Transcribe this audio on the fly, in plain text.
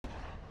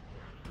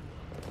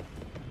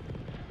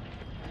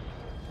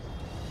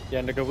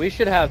Yeah, nigga, we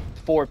should have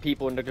 4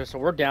 people, nigga, so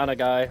we're down a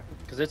guy,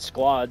 because it's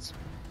squads.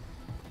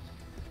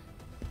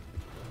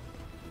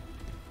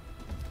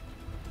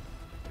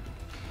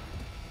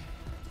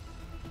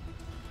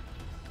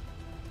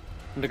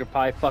 Nigga,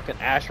 probably fucking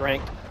Ash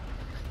ranked.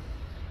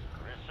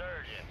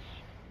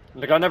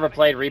 Nigga, I never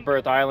played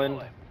Rebirth Island.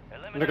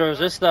 Nigga, is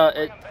this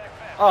the...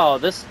 Oh,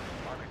 this...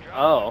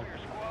 Oh.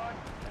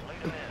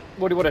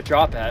 What do you want to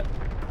drop at?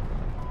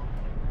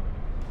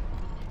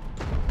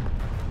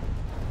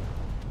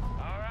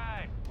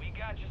 Alright, we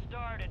got you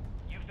started.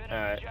 You finished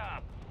the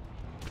job.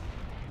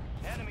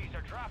 Enemies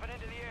are dropping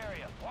into the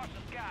area. Watch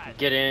the skies.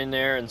 Get in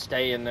there and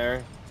stay in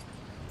there.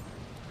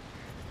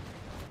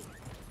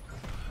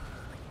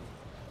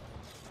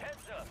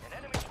 Heads up, an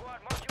enemy squad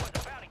marked you as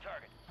a bounty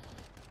target.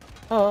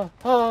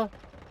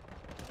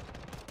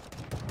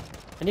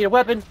 I need a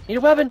weapon. Need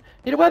a weapon.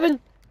 Need a weapon.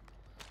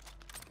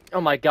 Oh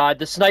my god,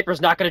 the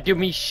sniper's not gonna do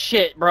me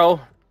shit, bro.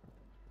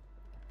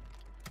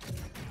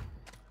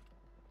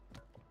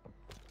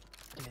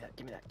 Give me that.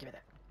 Give me that. Give me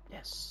that.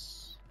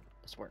 Yes.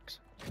 This works.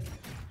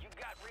 You've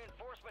got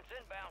reinforcements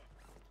inbound.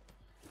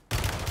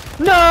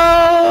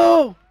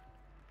 No!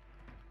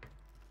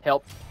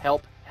 Help.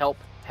 Help. Help.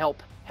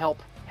 Help.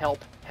 Help.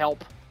 Help.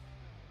 Help.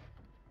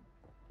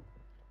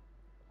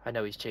 I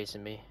know he's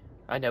chasing me.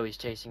 I know he's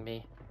chasing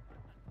me.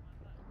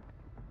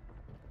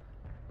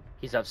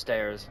 He's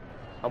upstairs.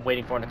 I'm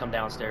waiting for him to come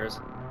downstairs.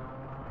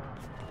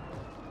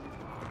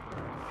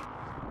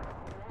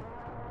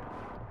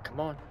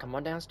 Come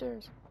on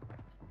downstairs.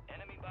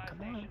 Enemy buy Come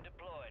station on.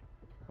 deployed.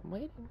 I'm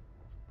waiting.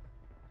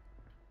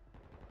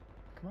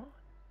 Come on.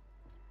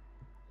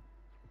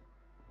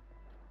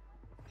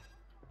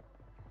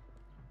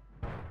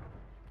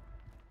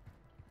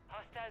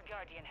 Hostile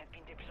Guardian has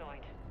been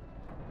deployed.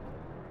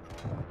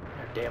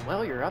 Damn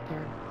well you're up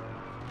here.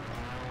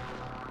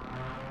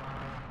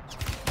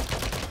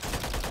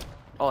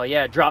 Oh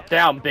yeah, drop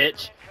down,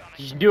 bitch.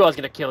 You knew I was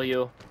gonna kill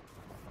you.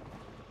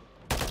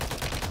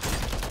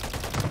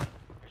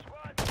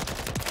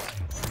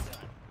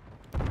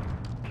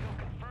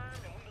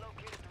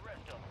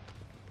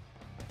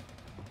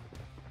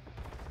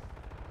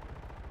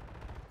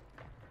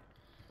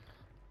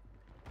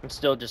 I'm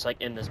still just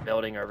like in this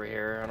building over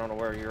here. I don't know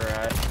where you're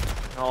at.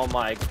 Oh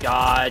my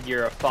god,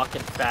 you're a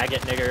fucking faggot,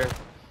 nigga.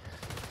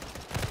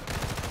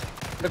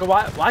 Look,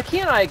 why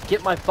can't I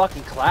get my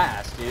fucking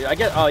class, dude?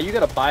 Oh, you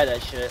gotta buy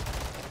that shit.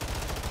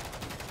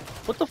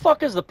 What the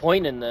fuck is the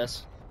point in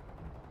this?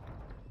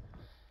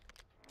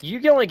 You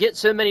can only get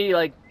so many,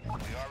 like... We are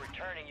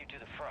returning you to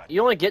the front.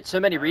 You only get so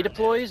many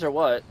redeploys, or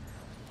what?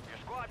 Your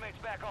squad mate's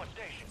back on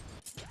station.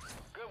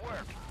 Good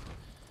work.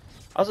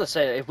 I was gonna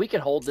say, if we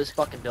could hold this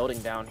fucking building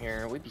down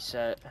here, we'd be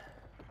set.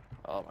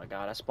 Oh my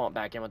god, I spawned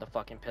back in with a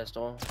fucking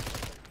pistol.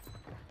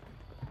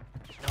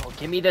 No,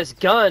 give me this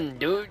gun,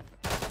 dude!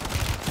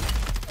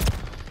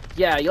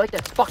 Yeah, you like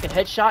that fucking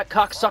headshot,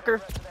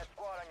 cocksucker?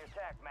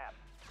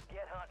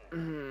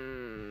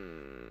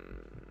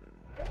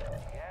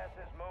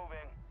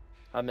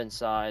 I'm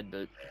inside,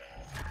 but...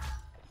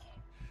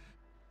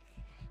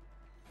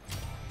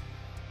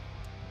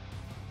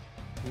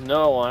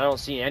 No, I don't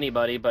see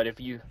anybody, but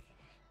if you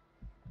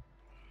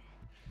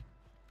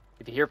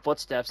hear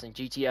footsteps, then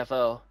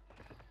GTFO.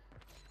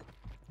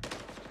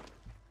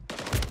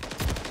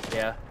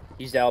 Yeah,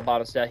 he's down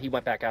bottom step. He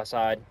went back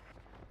outside.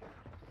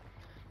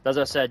 As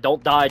I said,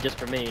 don't die just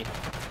for me.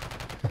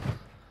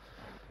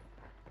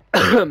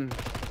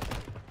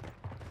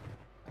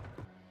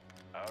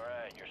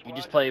 You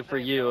just play for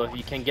you. If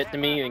you can get to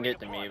me, then get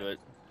to me, but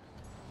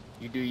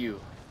you do you.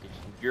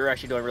 You're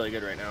actually doing really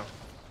good right now.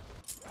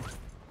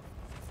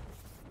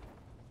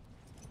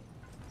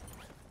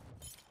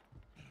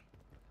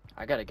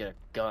 I gotta get a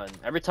gun.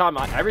 Every time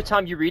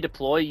you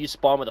redeploy, you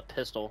spawn with a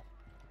pistol.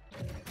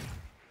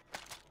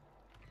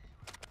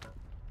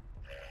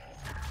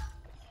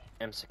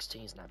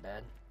 M16 is not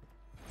bad.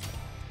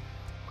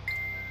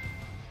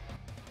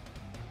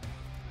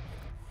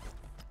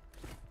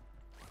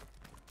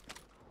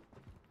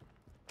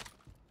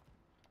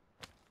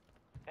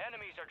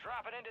 Enemies are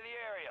dropping into the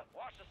area.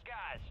 Watch the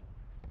skies.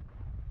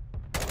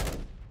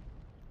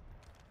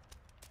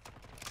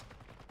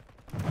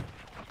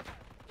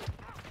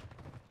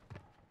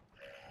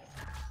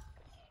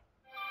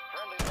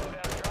 Friendly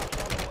loadout drops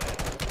on the way.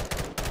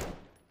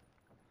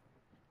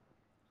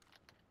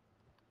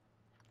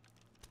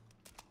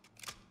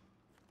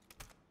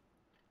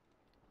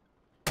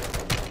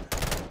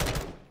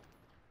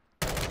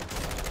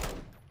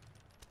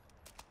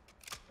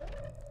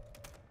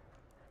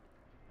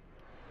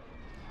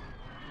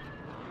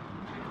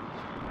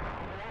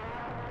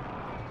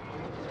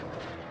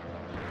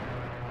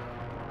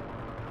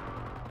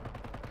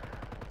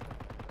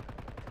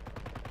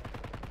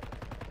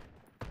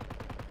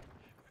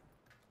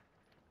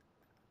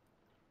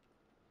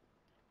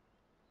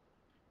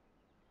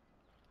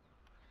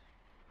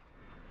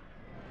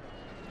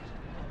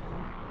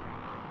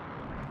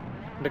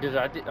 Because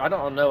I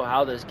don't know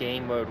how this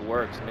game mode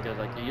works. Because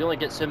like, do you only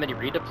get so many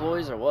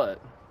redeploys or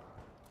what?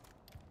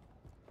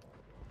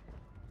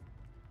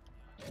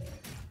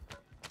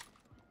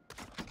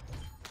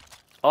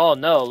 Oh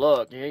no,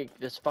 look,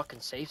 this fucking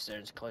safe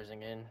zone's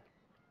closing in.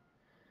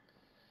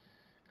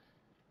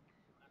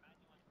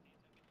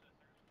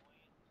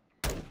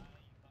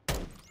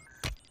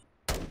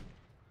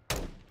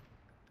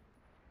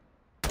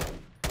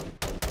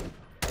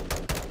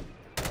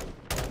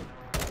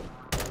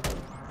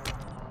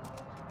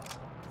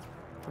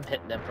 I'm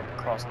hitting them from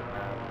across the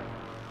map.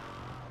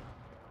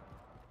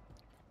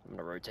 I'm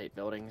gonna rotate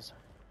buildings.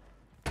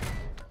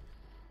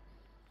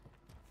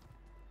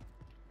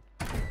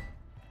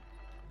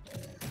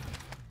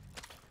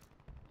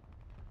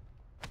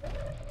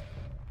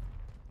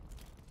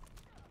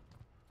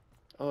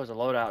 Oh, there's a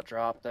loadout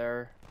drop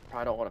there.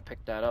 Probably don't want to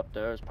pick that up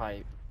though. There's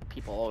probably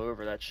people all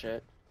over that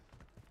shit.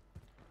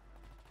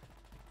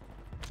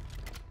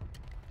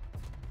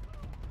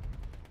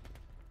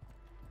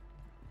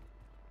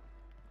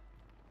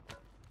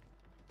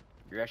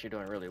 You're actually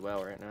doing really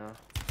well right now.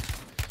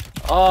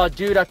 Oh,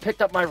 dude, I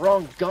picked up my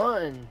wrong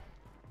gun.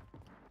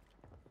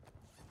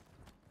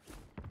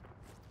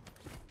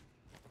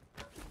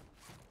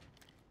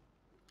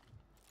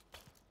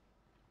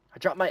 I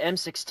dropped my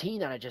M16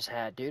 that I just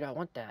had, dude. I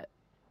want that.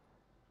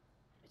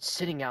 It's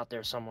sitting out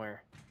there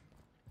somewhere.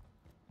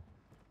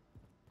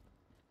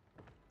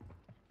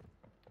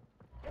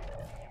 You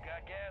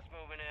got gas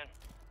moving in.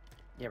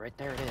 Yeah, right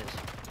there it is.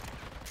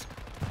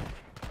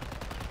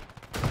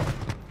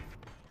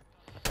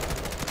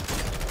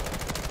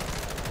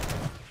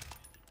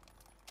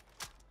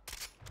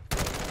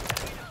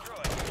 Enemy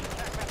destroyed.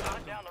 Attack map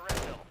hunt down the red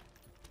hill.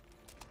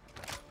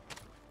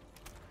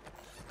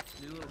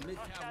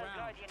 Hostile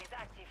Guardian is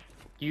active.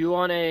 You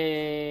want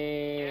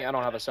a... I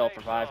don't have a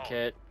self-revive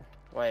kit.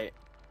 Wait.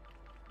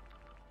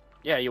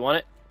 Yeah, you want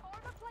it?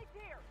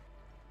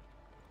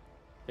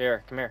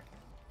 Here, come here.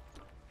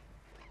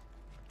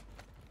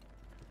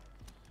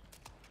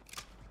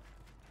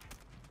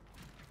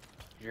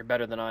 You're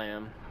better than I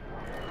am.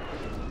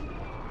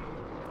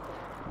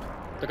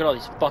 Look at all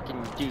these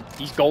fucking... Dude,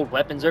 these gold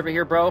weapons over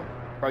here, bro.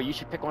 Bro, you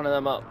should pick one of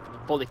them up.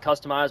 Fully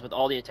customized with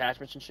all the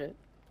attachments and shit.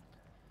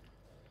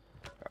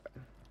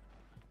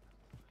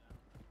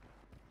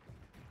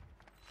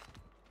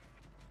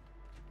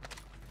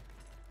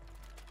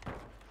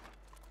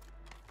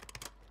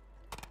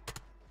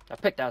 I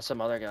picked out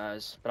some other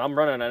guys, but I'm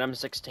running an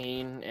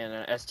M16 and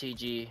an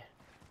STG.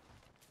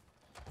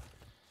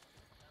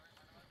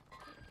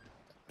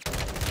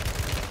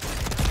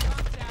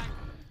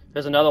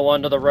 There's another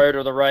one to the road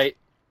or the right.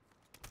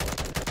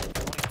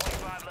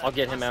 I'll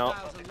get him out.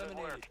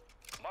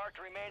 Marked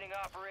remaining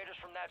operators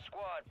from that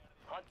squad.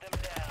 Hunt them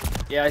down.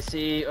 Yeah, I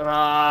see.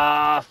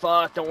 Ah,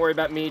 fuck. Don't worry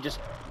about me. Just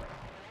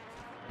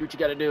do what you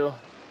gotta do.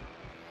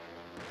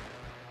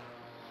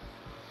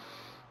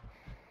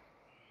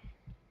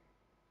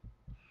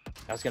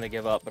 I was gonna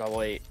give up, but I'll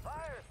wait.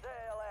 Fire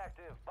sale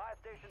active. Buy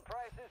station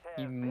prices have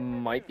You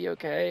been might be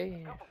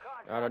okay.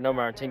 I don't know,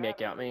 my teammate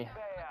got me.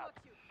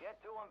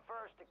 Get to him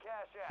first to cash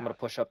out. I'm gonna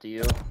push up to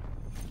you.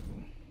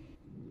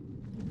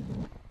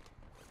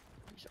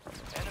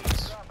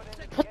 Enemies dropping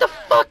into What the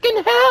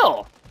fucking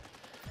hell?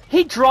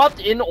 He dropped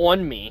in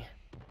on me.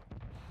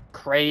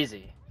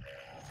 Crazy.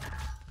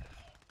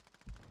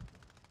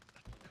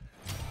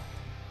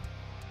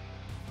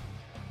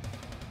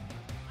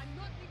 I'm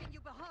not leaving you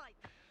behind.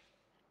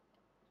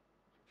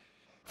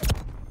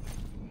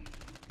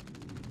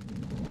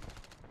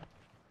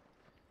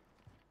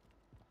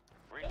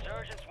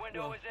 Resurgence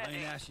window is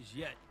ending. ashes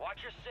yet. Watch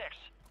your six.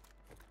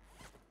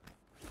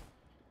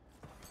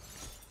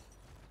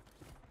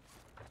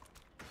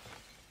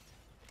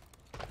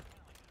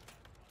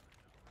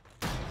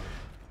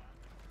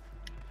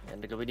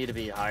 And we need to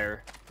be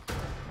higher.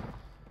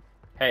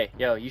 Hey,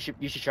 yo, you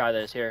should try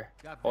this. Here,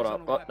 hold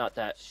up. Oh, not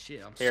that.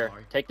 Shit, I'm Here,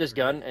 sorry. take this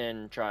gun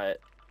and try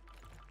it.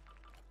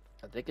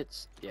 I think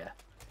it's yeah.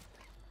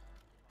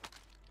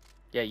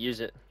 Yeah,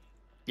 use it.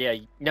 Yeah,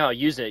 no,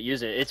 use it.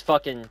 It's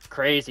fucking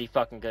crazy,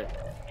 fucking good.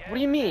 What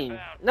do you mean?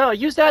 No,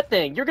 use that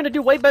thing. You're gonna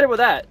do way better with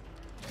that.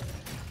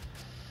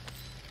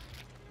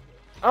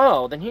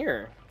 Oh, then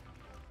here.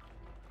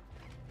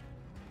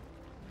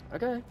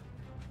 Okay.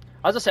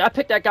 I was gonna say, I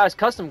picked that guy's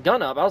custom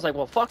gun up. I was like,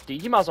 well, fuck,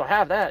 dude, you might as well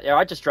have that. Yeah,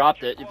 I just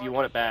dropped it if you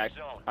want it back.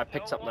 I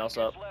picked something else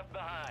up.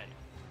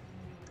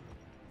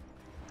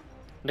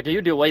 Look,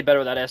 you do way better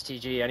with that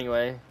STG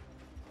anyway.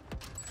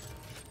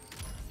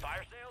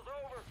 Fire sale's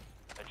over.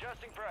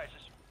 Adjusting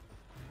prices.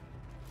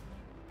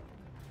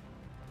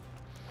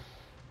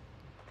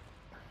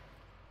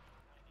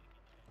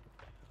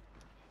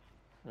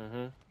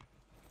 Mm-hmm.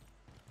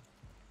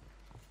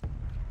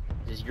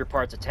 This is your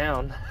parts of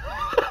town.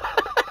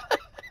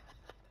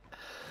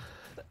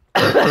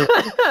 Planting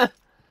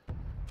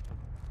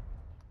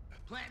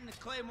the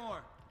claymore.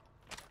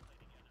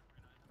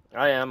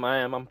 I am.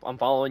 I'm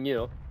following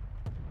you.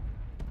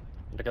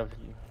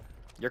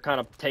 You're kind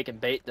of taking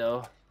bait,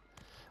 though.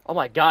 Oh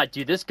my god,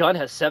 dude, this gun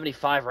has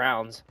 75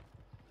 rounds.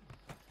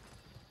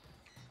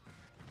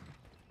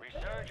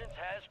 Resurgence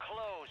has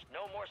closed.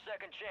 No more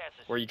second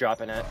chances. Where are you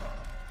dropping at?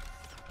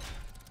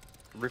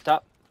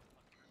 Rooftop?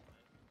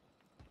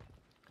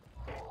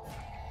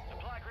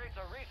 Supply crates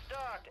are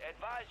restocked.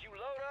 Advise you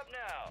load up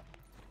now.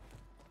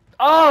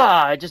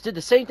 Ah, I just did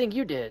the same thing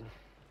you did.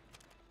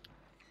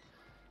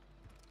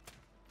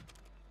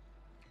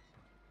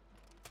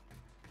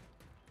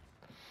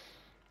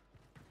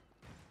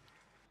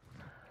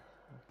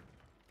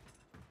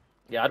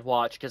 Yeah, I'd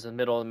watch because in the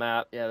middle of the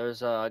map. Yeah,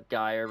 there's a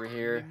guy over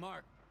here.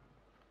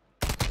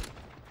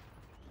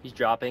 He's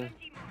dropping.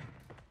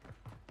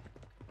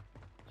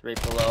 He's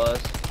right below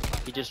us.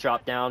 He just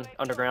dropped down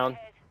underground.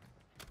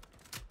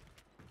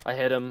 I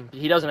hit him.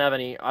 He doesn't have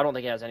any. I don't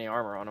think he has any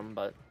armor on him,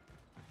 but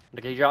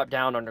he dropped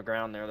down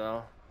underground there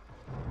though.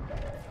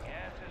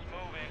 Gas is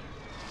moving.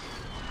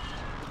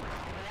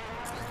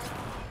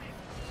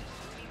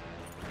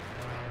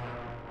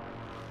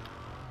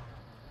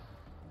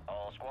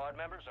 All squad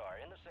members are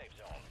in the safe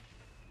zone.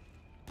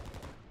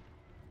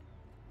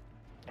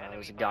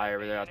 There's a guy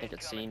over there. I think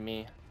it's seen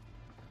me.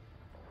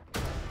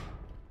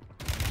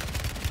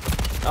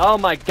 Oh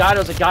my god,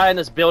 there's a guy in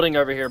this building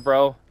over here,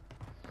 bro.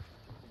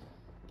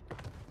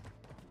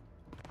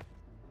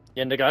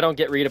 Yeah, Nick, I don't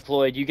get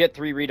redeployed. You get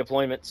 3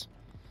 redeployments.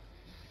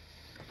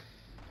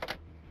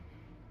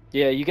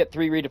 Yeah, you get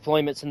 3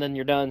 redeployments and then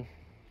you're done.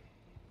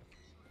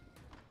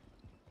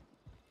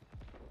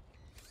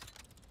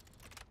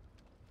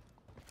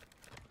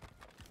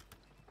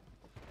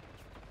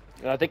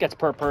 I think that's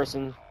per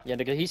person. Yeah,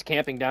 Nick, he's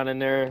camping down in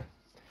there.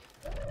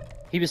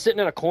 He was sitting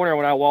in a corner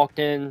when I walked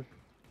in.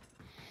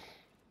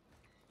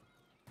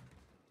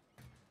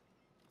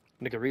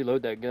 Nick,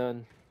 reload that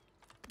gun.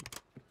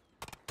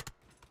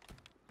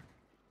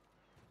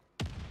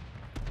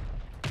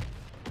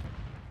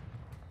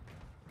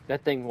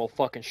 That thing will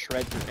fucking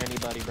shred through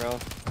anybody, bro.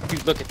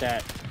 Dude, look at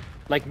that.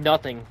 Like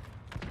nothing.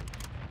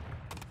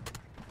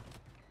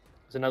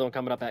 There's another one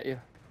coming up at you.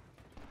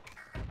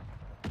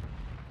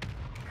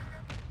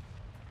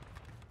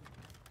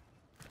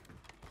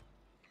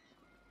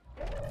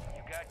 You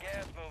got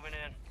gas moving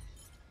in.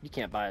 You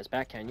can't buy us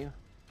back, can you?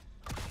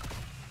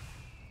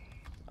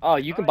 Oh,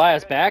 you can buy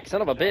us back?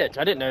 Son of a bitch.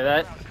 I didn't know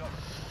that.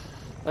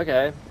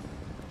 Okay.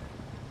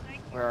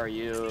 Where are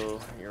you?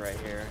 You're right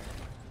here.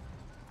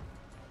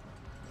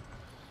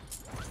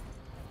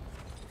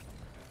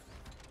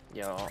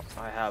 Yo,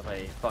 I have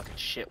a fucking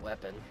shit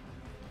weapon.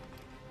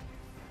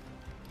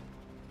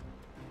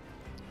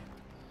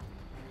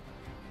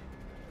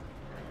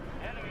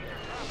 Enemies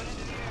are dropping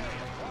into the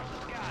area. Watch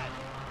the skies.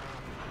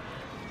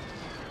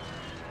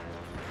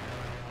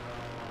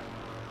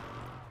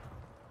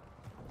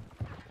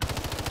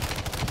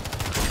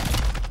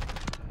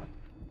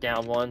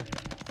 Down one. Only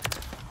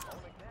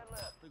 10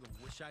 left. They're gonna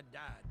wish I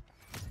died.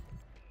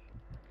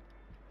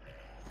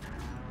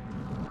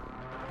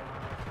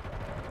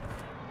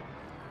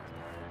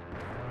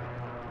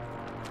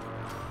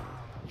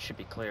 You should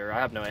be clear. I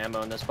have no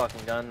ammo in this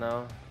fucking gun,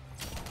 though.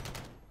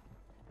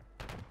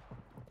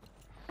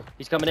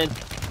 He's coming in.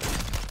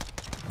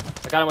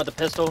 I got him with the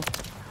pistol.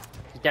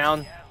 He's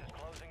down. Gas is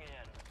closing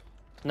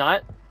in.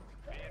 Not.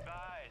 Be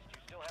advised, you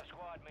still have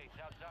squad mates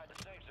outside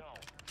the safe zone.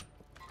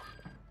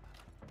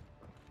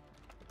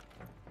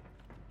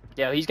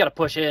 Yeah, he's got to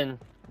push in.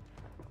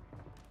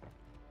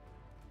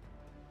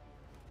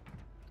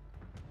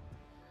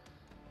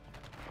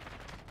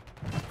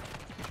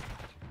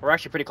 We're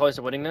actually pretty close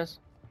to winning this.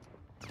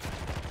 You're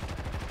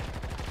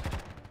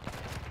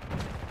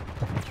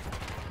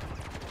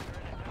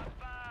in the top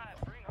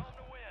 5. Bring home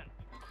the win.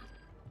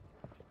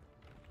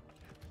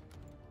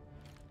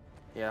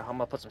 Yeah, I'm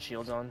gonna put some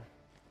shields on.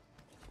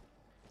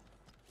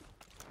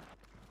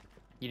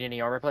 You need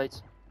any armor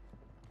plates?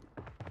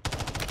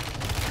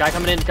 Guy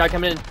coming in, guy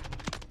coming in.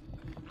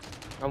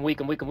 I'm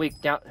weak, I'm weak, I'm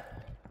weak. Down.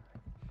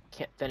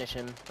 Can't finish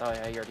him. Oh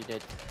yeah, you already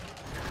did.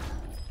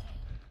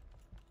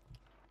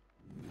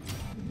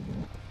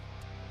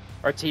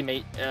 Our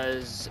teammate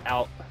is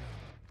out.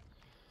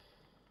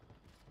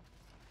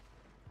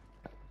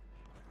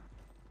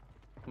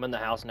 I'm in the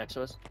house next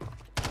to us.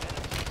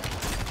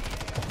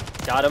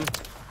 Got him.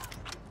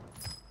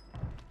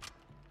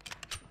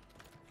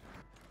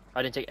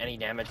 I didn't take any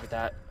damage with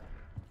that.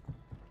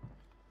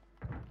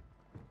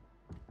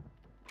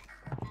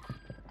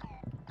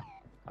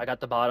 I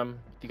got the bottom,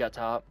 if you got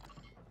top.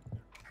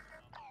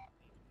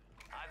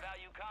 High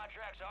value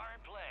contracts are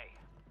in play.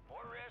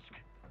 More risk,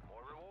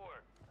 more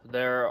reward.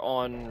 They're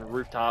on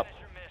rooftop. Finish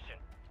your mission.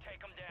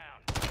 Take them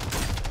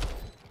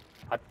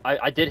down.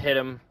 I did hit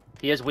him.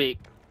 He is weak.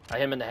 I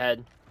hit him in the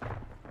head.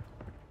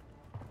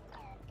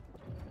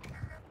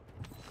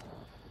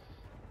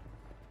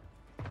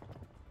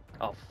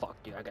 Oh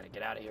fuck, dude, I gotta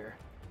get out of here.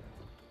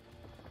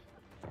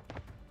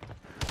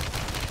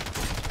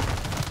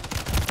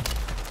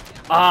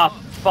 Ah,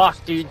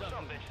 fuck, dude.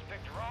 Some bitches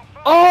picked the wrong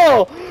phone.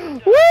 Oh!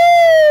 Woo!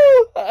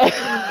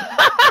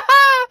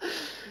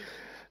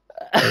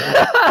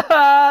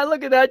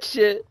 Look at that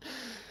shit.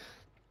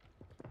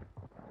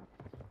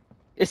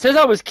 It says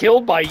I was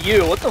killed by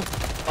you. What the?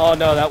 Oh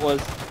no, that was.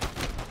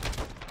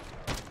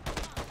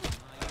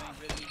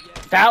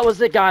 That was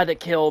the guy that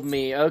killed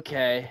me.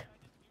 Okay.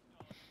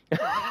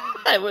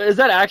 Is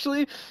that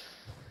actually?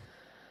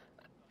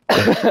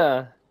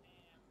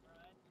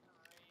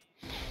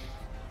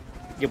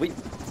 Yeah,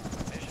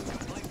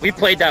 we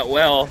played that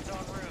well.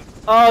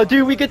 Oh,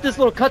 dude, we get this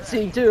little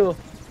cutscene too.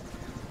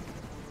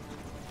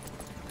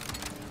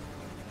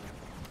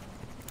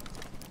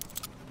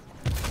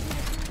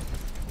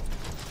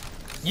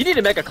 You need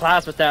to make a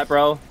class with that,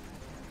 bro.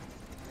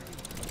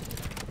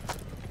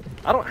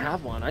 I don't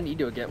have one. I need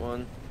to get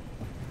one.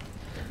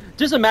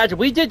 Just imagine,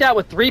 we did that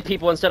with 3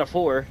 people instead of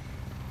 4.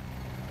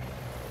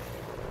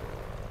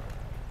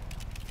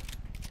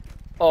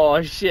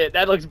 Oh shit,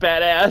 that looks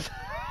badass.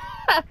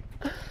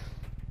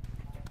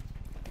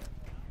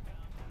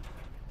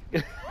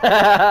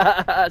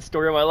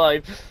 Story of my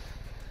life.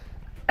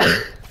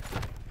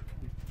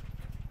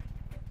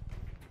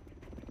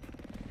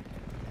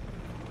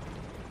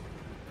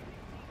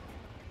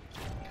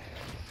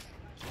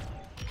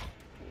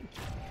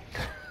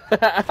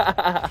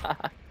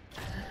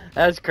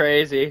 That's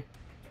crazy.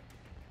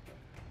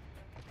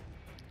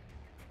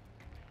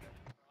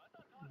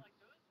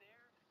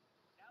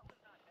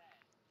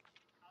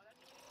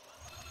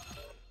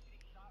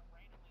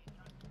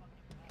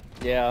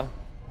 Yeah.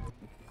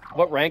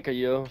 What rank are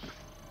you?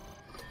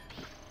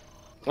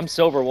 I'm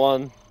silver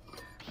 1.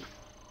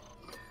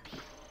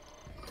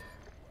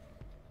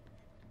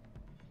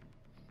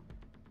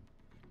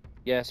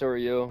 Yeah, so are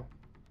you.